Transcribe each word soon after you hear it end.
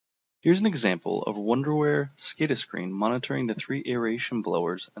Here's an example of a Wonderware SCADA screen monitoring the 3 aeration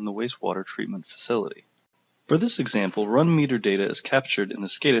blowers and the wastewater treatment facility. For this example, run meter data is captured in the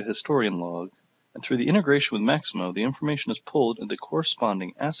SCADA historian log, and through the integration with Maximo, the information is pulled in the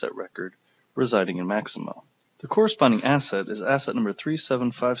corresponding asset record residing in Maximo. The corresponding asset is asset number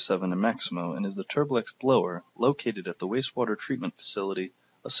 3757 in Maximo and is the Turbolex blower located at the wastewater treatment facility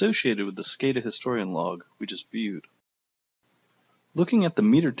associated with the SCADA historian log we just viewed. Looking at the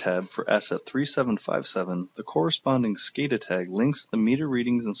meter tab for asset 3757, the corresponding SCADA tag links the meter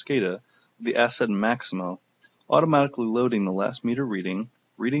readings in SCADA with the asset in Maximo, automatically loading the last meter reading,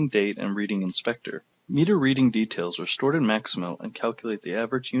 reading date, and reading inspector. Meter reading details are stored in Maximo and calculate the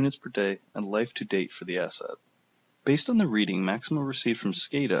average units per day and life to date for the asset. Based on the reading Maximo received from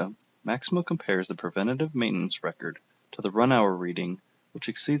SCADA, Maximo compares the preventative maintenance record to the run hour reading, which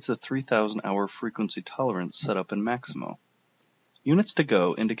exceeds the 3,000 hour frequency tolerance set up in Maximo. Units to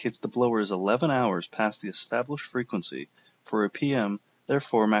go indicates the blower is 11 hours past the established frequency for a PM,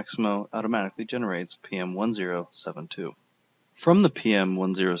 therefore Maximo automatically generates PM1072. From the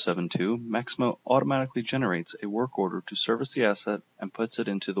PM1072, Maximo automatically generates a work order to service the asset and puts it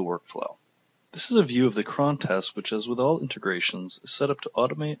into the workflow. This is a view of the cron test, which, as with all integrations, is set up to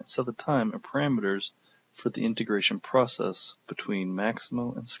automate and set the time and parameters for the integration process between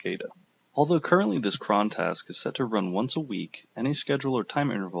Maximo and SCADA. Although currently this cron task is set to run once a week, any schedule or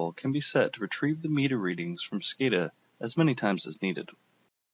time interval can be set to retrieve the meter readings from SCADA as many times as needed.